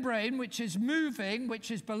membrane which is moving,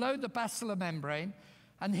 which is below the basilar membrane,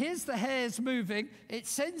 and here's the hairs moving. It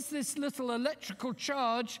sends this little electrical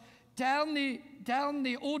charge down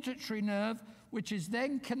the auditory nerve, which is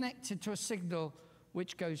then connected to a signal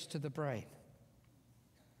which goes to the brain.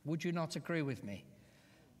 Would you not agree with me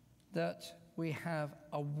that we have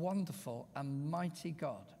a wonderful and mighty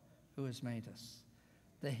God who has made us?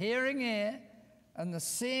 The hearing ear and the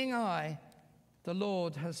seeing eye, the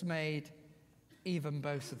Lord has made even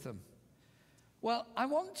both of them. Well, I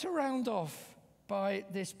want to round off by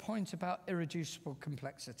this point about irreducible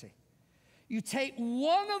complexity. You take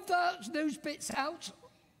one of those bits out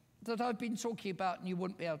that I've been talking about and you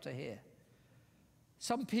wouldn't be able to hear.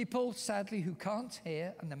 Some people, sadly, who can't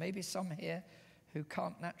hear, and there may be some here who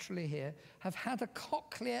can't naturally hear, have had a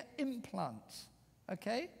cochlear implant,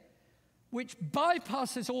 okay, which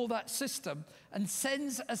bypasses all that system and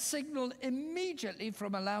sends a signal immediately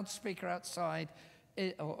from a loudspeaker outside,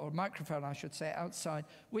 or microphone, I should say, outside,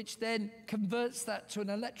 which then converts that to an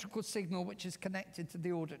electrical signal which is connected to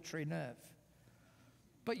the auditory nerve.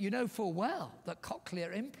 But you know full well that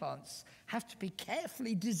cochlear implants have to be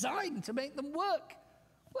carefully designed to make them work.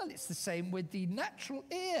 Well, it's the same with the natural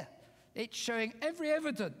ear. It's showing every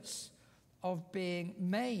evidence of being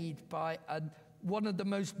made by one of the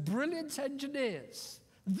most brilliant engineers,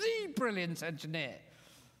 the brilliant engineer.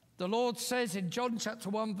 The Lord says in John chapter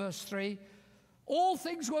 1, verse 3, all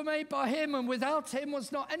things were made by him, and without him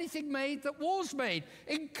was not anything made that was made,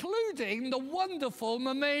 including the wonderful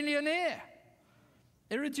mammalian ear.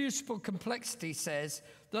 Irreducible complexity says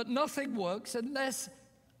that nothing works unless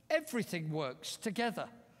everything works together.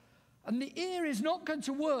 And the ear is not going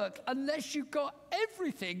to work unless you've got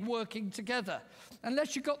everything working together.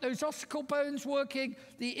 Unless you've got those ossicle bones working,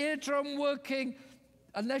 the eardrum working,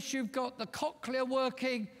 unless you've got the cochlea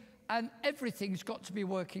working, and everything's got to be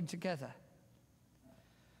working together.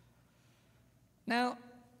 Now,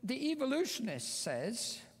 the evolutionist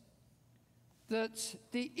says that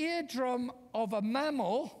the eardrum of a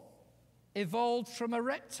mammal evolved from a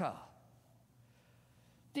reptile.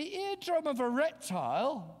 The eardrum of a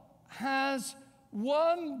reptile has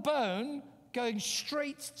one bone going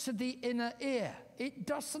straight to the inner ear. It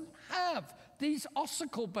doesn't have these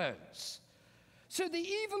ossicle bones. So the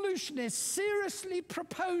evolutionist seriously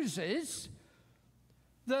proposes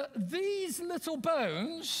that these little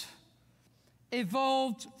bones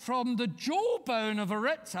evolved from the jawbone of a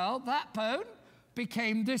reptile. That bone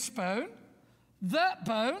became this bone. That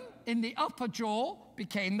bone in the upper jaw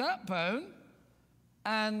became that bone.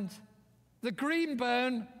 And the green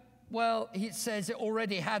bone, well, he says it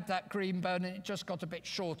already had that green bone and it just got a bit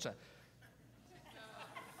shorter.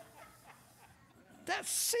 That's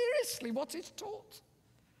seriously what is taught.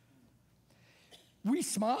 We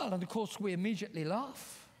smile and, of course, we immediately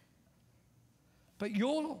laugh. But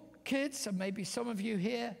your kids, and maybe some of you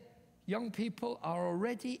here, young people, are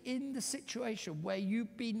already in the situation where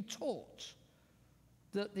you've been taught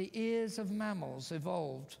that the ears of mammals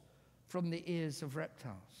evolved from the ears of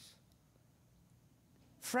reptiles.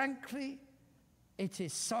 Frankly, it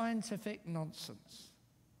is scientific nonsense.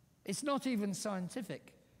 It's not even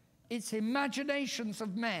scientific. It's imaginations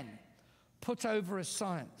of men put over as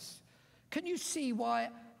science. Can you see why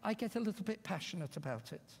I get a little bit passionate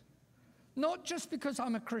about it? Not just because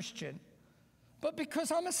I'm a Christian, but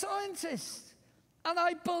because I'm a scientist. And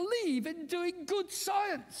I believe in doing good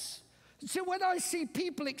science. So when I see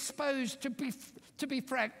people exposed, to be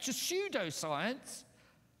frank, to pseudoscience,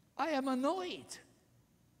 I am annoyed.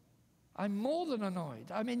 I'm more than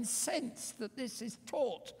annoyed. I'm incensed that this is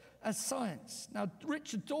taught as science. Now,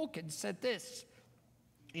 Richard Dawkins said this.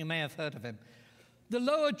 You may have heard of him. The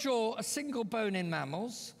lower jaw, a single bone in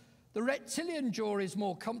mammals. The reptilian jaw is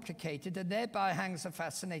more complicated and thereby hangs a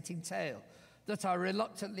fascinating tale that I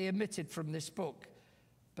reluctantly omitted from this book.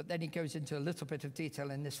 But then he goes into a little bit of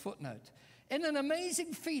detail in this footnote. In an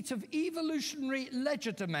amazing feat of evolutionary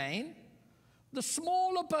legerdemain, the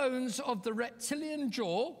smaller bones of the reptilian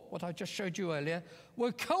jaw, what I just showed you earlier,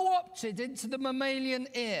 were co-opted into the mammalian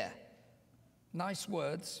ear. Nice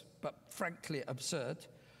words, but frankly absurd.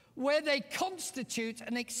 Where they constitute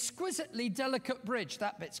an exquisitely delicate bridge,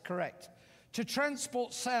 that bit's correct, to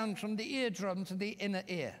transport sound from the eardrum to the inner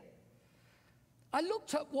ear. I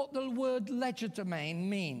looked up what the word legerdemain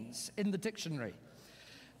means in the dictionary.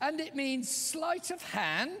 And it means sleight of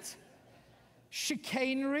hand,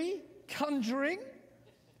 chicanery, conjuring,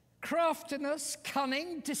 craftiness,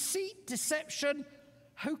 cunning, deceit, deception,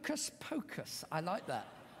 hocus pocus. I like that.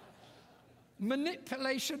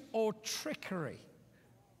 Manipulation or trickery.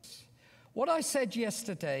 What I said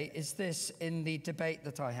yesterday is this in the debate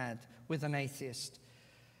that I had with an atheist.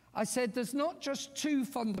 I said there's not just two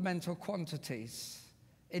fundamental quantities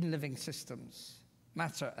in living systems,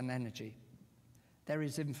 matter and energy. There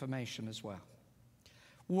is information as well.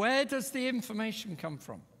 Where does the information come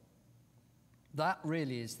from? That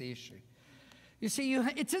really is the issue. You see,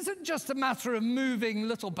 it isn't just a matter of moving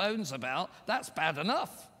little bones about. That's bad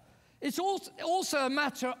enough. It's also a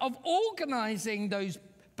matter of organizing those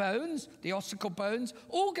bones, the ossicle bones,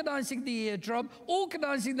 organizing the eardrum,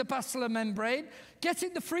 organizing the basilar membrane,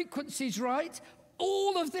 getting the frequencies right.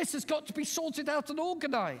 All of this has got to be sorted out and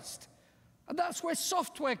organized. And that's where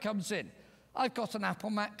software comes in. I've got an Apple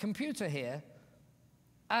Mac computer here,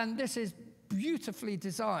 and this is beautifully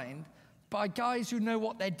designed by guys who know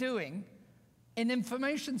what they're doing in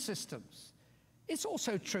information systems. It's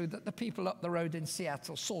also true that the people up the road in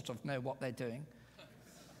Seattle sort of know what they're doing.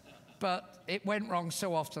 But it went wrong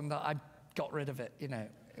so often that I got rid of it, you know.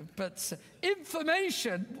 But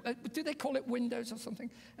information, do they call it Windows or something?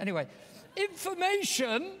 Anyway,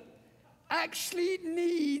 information actually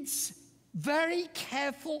needs very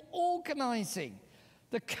careful organizing.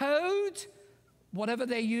 The code, whatever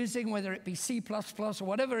they're using, whether it be C++ or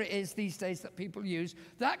whatever it is these days that people use,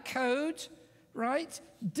 that code, right,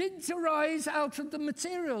 didn't arise out of the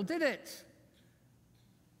material, did it?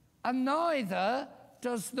 And neither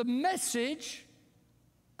does the message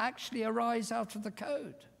actually arise out of the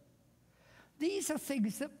code. These are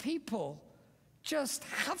things that people just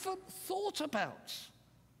haven't thought about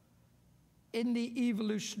in the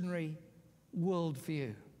evolutionary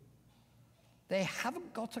worldview. They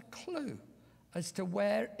haven't got a clue as to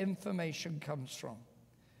where information comes from.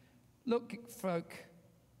 Look, folk,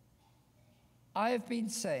 I have been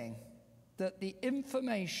saying that the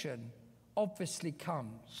information obviously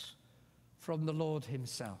comes from the Lord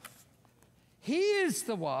himself. He is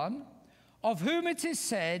the one of whom it is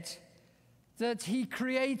said that he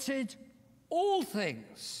created all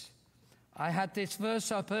things. I had this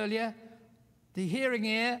verse up earlier. The hearing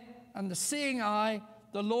ear and the seeing eye,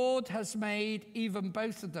 the Lord has made even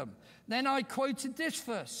both of them. Then I quoted this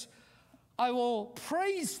verse. I will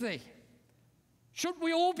praise thee. Should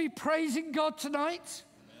we all be praising God tonight?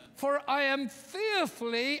 Amen. For I am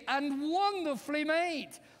fearfully and wonderfully made.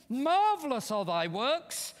 Marvelous are thy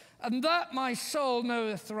works, and that my soul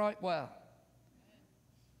knoweth right well.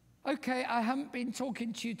 Okay, I haven't been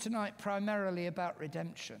talking to you tonight primarily about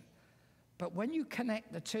redemption. But when you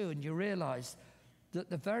connect the two and you realize that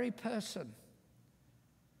the very person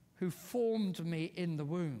who formed me in the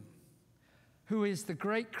womb, who is the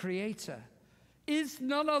great creator, is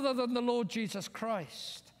none other than the Lord Jesus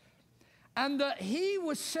Christ. And that he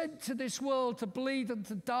was sent to this world to bleed and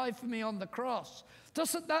to die for me on the cross.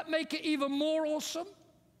 Doesn't that make it even more awesome?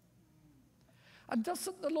 And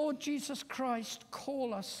doesn't the Lord Jesus Christ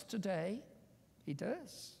call us today? He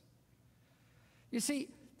does. You see,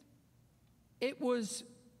 it was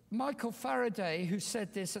Michael Faraday who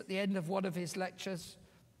said this at the end of one of his lectures.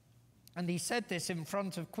 And he said this in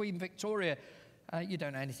front of Queen Victoria. You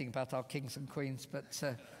don't know anything about our kings and queens, but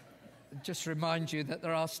just remind you that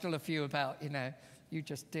there are still a few about, you know. You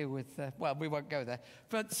just deal with, well, we won't go there.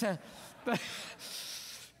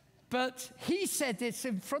 But he said this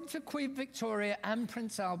in front of Queen Victoria and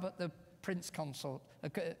Prince Albert, the Prince Consort,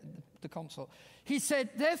 the Consort. He said,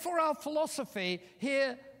 therefore our philosophy,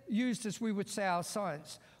 here used as we would say our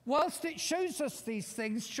science, whilst it shows us these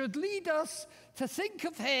things, should lead us to think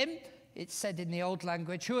of him, it's said in the old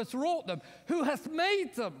language, who hath wrought them, who hath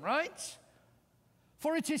made them, right?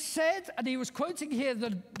 For it is said, and he was quoting here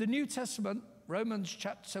the New Testament, Romans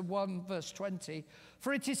chapter 1, verse 20,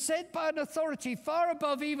 for it is said by an authority far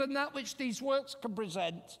above even that which these works can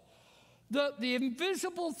present, that the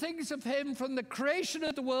invisible things of him from the creation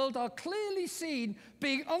of the world are clearly seen,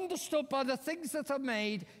 being understood by the things that are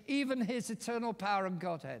made, even his eternal power and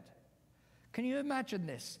Godhead. Can you imagine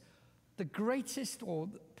this? The greatest, or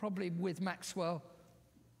probably with Maxwell,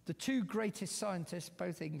 the two greatest scientists,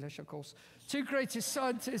 both English, of course, two greatest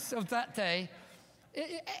scientists of that day.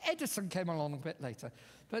 Edison came along a bit later,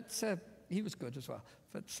 but he was good as well.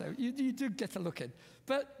 But so you do get a look in.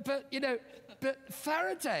 But you know, but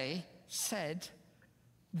Faraday said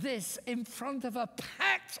this in front of a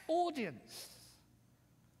packed audience,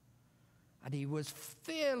 and he was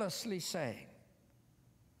fearlessly saying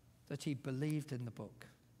that he believed in the book.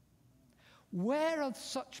 Where are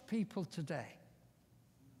such people today?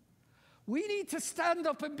 We need to stand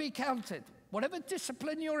up and be counted. Whatever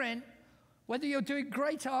discipline you're in, whether you're doing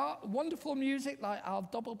great art, wonderful music like our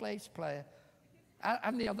double bass player,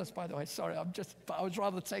 and the others, by the way. Sorry, I was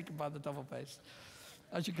rather taken by the double bass,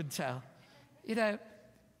 as you can tell. You know,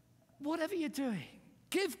 whatever you're doing,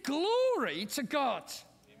 give glory to God.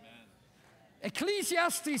 Amen.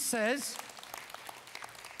 Ecclesiastes says,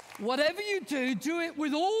 whatever you do, do it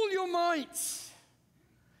with all your might.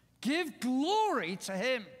 Give glory to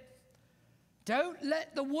him. Don't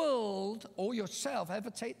let the world or yourself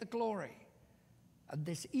ever take the glory. And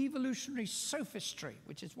this evolutionary sophistry,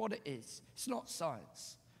 which is what it is, it's not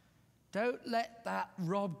science. Don't let that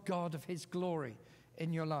rob God of his glory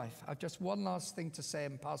in your life. I've just one last thing to say,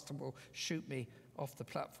 and Pastor will shoot me off the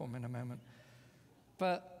platform in a moment.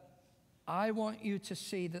 But I want you to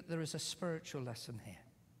see that there is a spiritual lesson here.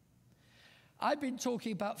 I've been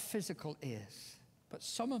talking about physical ears, but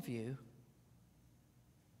some of you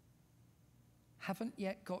haven't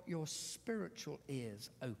yet got your spiritual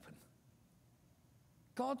ears open.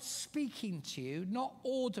 God's speaking to you, not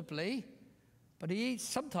audibly, but he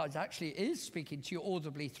sometimes actually is speaking to you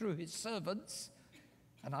audibly through his servants.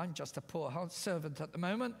 And I'm just a poor servant at the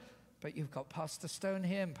moment, but you've got Pastor Stone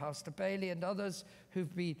here and Pastor Bailey and others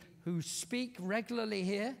who speak regularly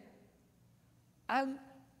here. And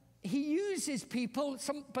he uses people,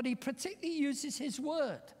 but he particularly uses his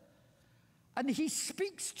word. And he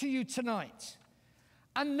speaks to you tonight.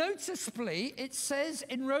 And noticeably, it says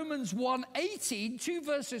in Romans 1:18, 2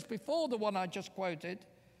 verses before the one I just quoted,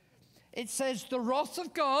 it says, the wrath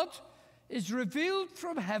of God is revealed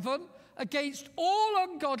from heaven against all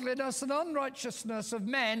ungodliness and unrighteousness of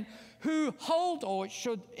men who hold, or it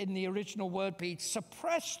should in the original word be,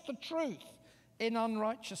 suppress the truth in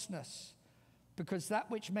unrighteousness, because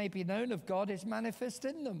that which may be known of God is manifest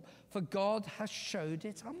in them, for God has showed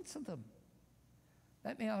it unto them.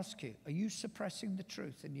 Let me ask you, are you suppressing the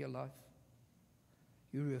truth in your life?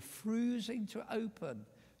 You're refusing to open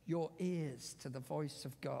your ears to the voice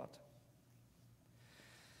of God.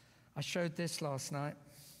 I showed this last night.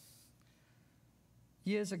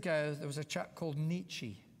 Years ago, there was a chap called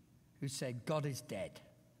Nietzsche who said, God is dead.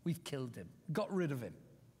 We've killed him, got rid of him.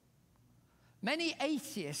 Many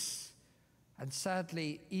atheists, and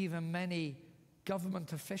sadly even many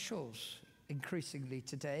government officials increasingly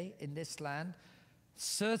today in this land,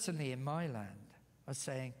 certainly in my land, are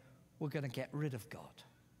saying, we're going to get rid of God.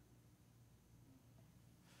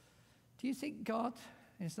 Do you think God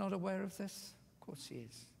is not aware of this? Of course he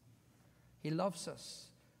is. He loves us.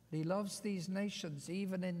 He loves these nations,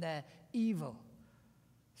 even in their evil.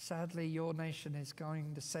 Sadly, your nation is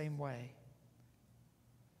going the same way.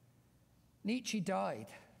 Nietzsche died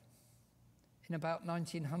in about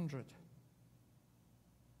 1900.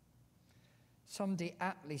 Somebody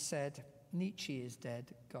aptly said, Nietzsche is dead,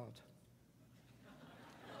 God.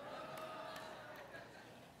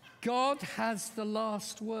 God has the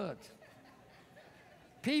last word.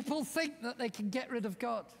 People think that they can get rid of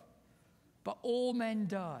God, but all men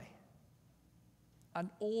die, and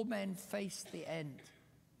all men face the end.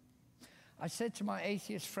 I said to my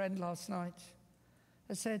atheist friend last night,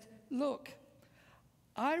 I said, look,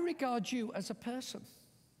 I regard you as a person.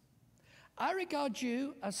 I regard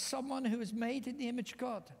you as someone who is made in the image of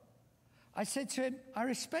God. I said to him, I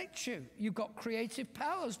respect you. You've got creative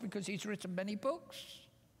powers because he's written many books.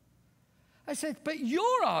 I said, but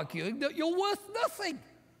you're arguing that you're worth nothing.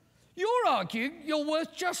 You're arguing you're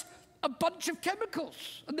worth just a bunch of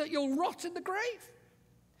chemicals and that you'll rot in the grave.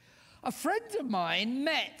 A friend of mine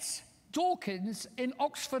met Dawkins in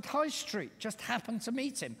Oxford High Street, just happened to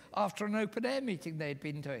meet him after an open air meeting they'd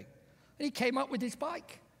been doing. And he came up with his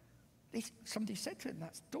bike. Somebody said to him,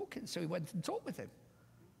 that's Dawkins, so he went and talked with him.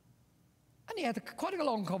 And he had quite a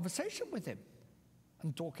long conversation with him.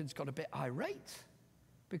 And Dawkins got a bit irate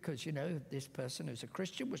because, you know, this person who's a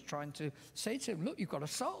Christian was trying to say to him, look, you've got a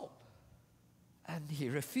soul. And he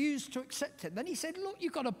refused to accept it. Then he said, look,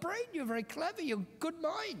 you've got a brain, you're very clever, you're a good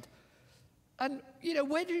mind. And, you know,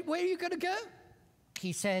 where are you going to go?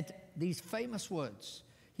 He said these famous words.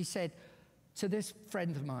 He said to this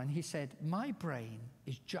friend of mine, he said, my brain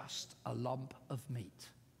is just a lump of meat.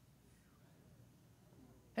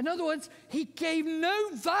 In other words, he gave no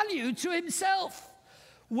value to himself.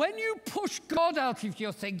 When you push God out of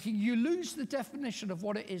your thinking, you lose the definition of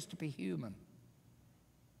what it is to be human.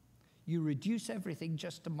 You reduce everything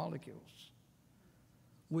just to molecules.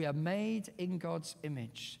 We are made in God's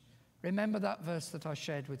image. Remember that verse that I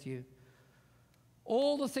shared with you.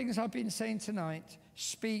 All the things I've been saying tonight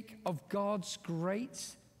speak of God's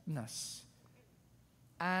greatness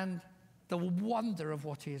and the wonder of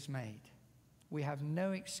what he has made. We have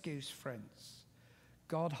no excuse, friends.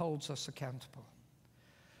 God holds us accountable.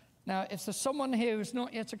 Now, if there's someone here who's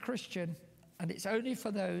not yet a Christian, and it's only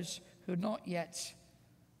for those who have not yet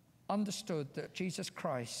understood that Jesus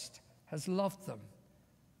Christ has loved them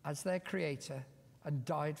as their creator and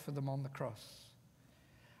died for them on the cross.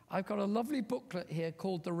 I've got a lovely booklet here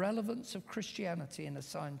called The Relevance of Christianity in a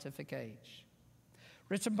Scientific Age,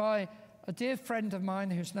 written by a dear friend of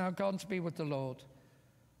mine who's now gone to be with the Lord.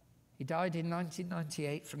 He died in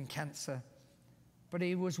 1998 from cancer, but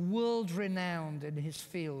he was world-renowned in his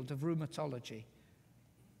field of rheumatology,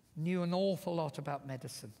 knew an awful lot about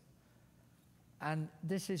medicine. And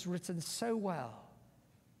this is written so well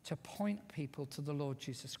to point people to the Lord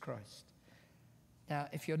Jesus Christ. Now,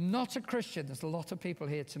 if you're not a Christian, there's a lot of people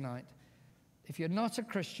here tonight. If you're not a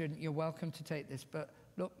Christian, you're welcome to take this. But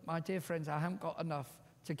look, my dear friends, I haven't got enough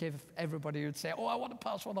to give everybody who'd say, oh, I want to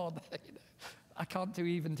pass one on. I can't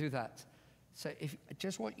even do that. So I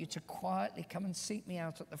just want you to quietly come and seek me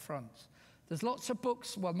out at the front. There's lots of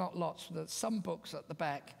books, well, not lots, there's some books at the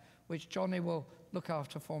back, which Johnny will look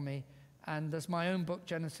after for me. And there's my own book,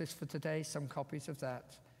 Genesis for Today, some copies of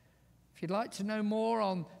that. If you'd like to know more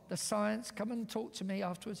on the science, come and talk to me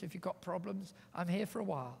afterwards if you've got problems. I'm here for a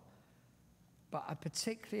while. But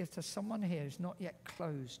particularly if there's someone here who's not yet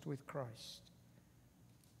closed with Christ,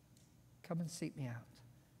 come and seek me out.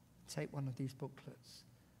 Take one of these booklets.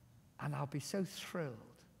 And I'll be so thrilled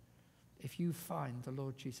if you find the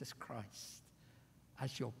Lord Jesus Christ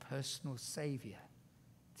as your personal Savior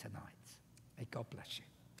tonight. May God bless you.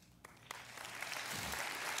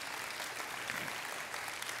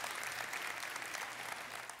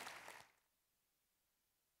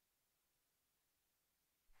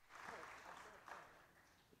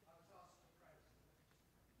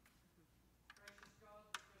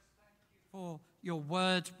 For your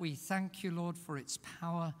word, we thank you, Lord, for its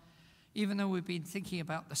power. Even though we've been thinking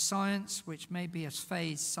about the science, which maybe has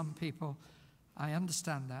phased some people, I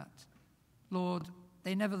understand that. Lord,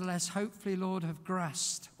 they nevertheless, hopefully, Lord, have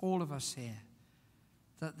grasped, all of us here,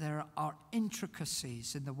 that there are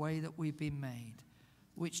intricacies in the way that we've been made,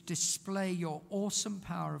 which display your awesome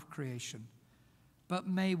power of creation. But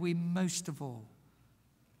may we most of all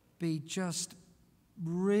be just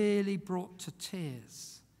really brought to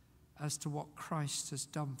tears as to what Christ has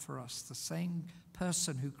done for us, the same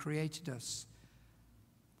person who created us,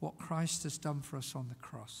 what Christ has done for us on the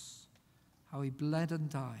cross, how he bled and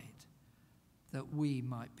died that we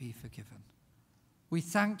might be forgiven. We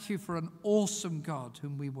thank you for an awesome God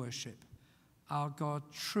whom we worship. Our God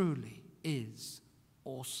truly is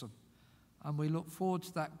awesome. And we look forward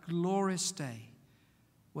to that glorious day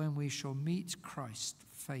when we shall meet Christ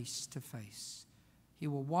face to face. He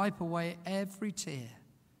will wipe away every tear,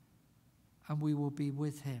 and we will be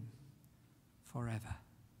with him forever.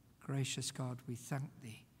 Gracious God, we thank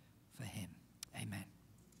thee for him. Amen.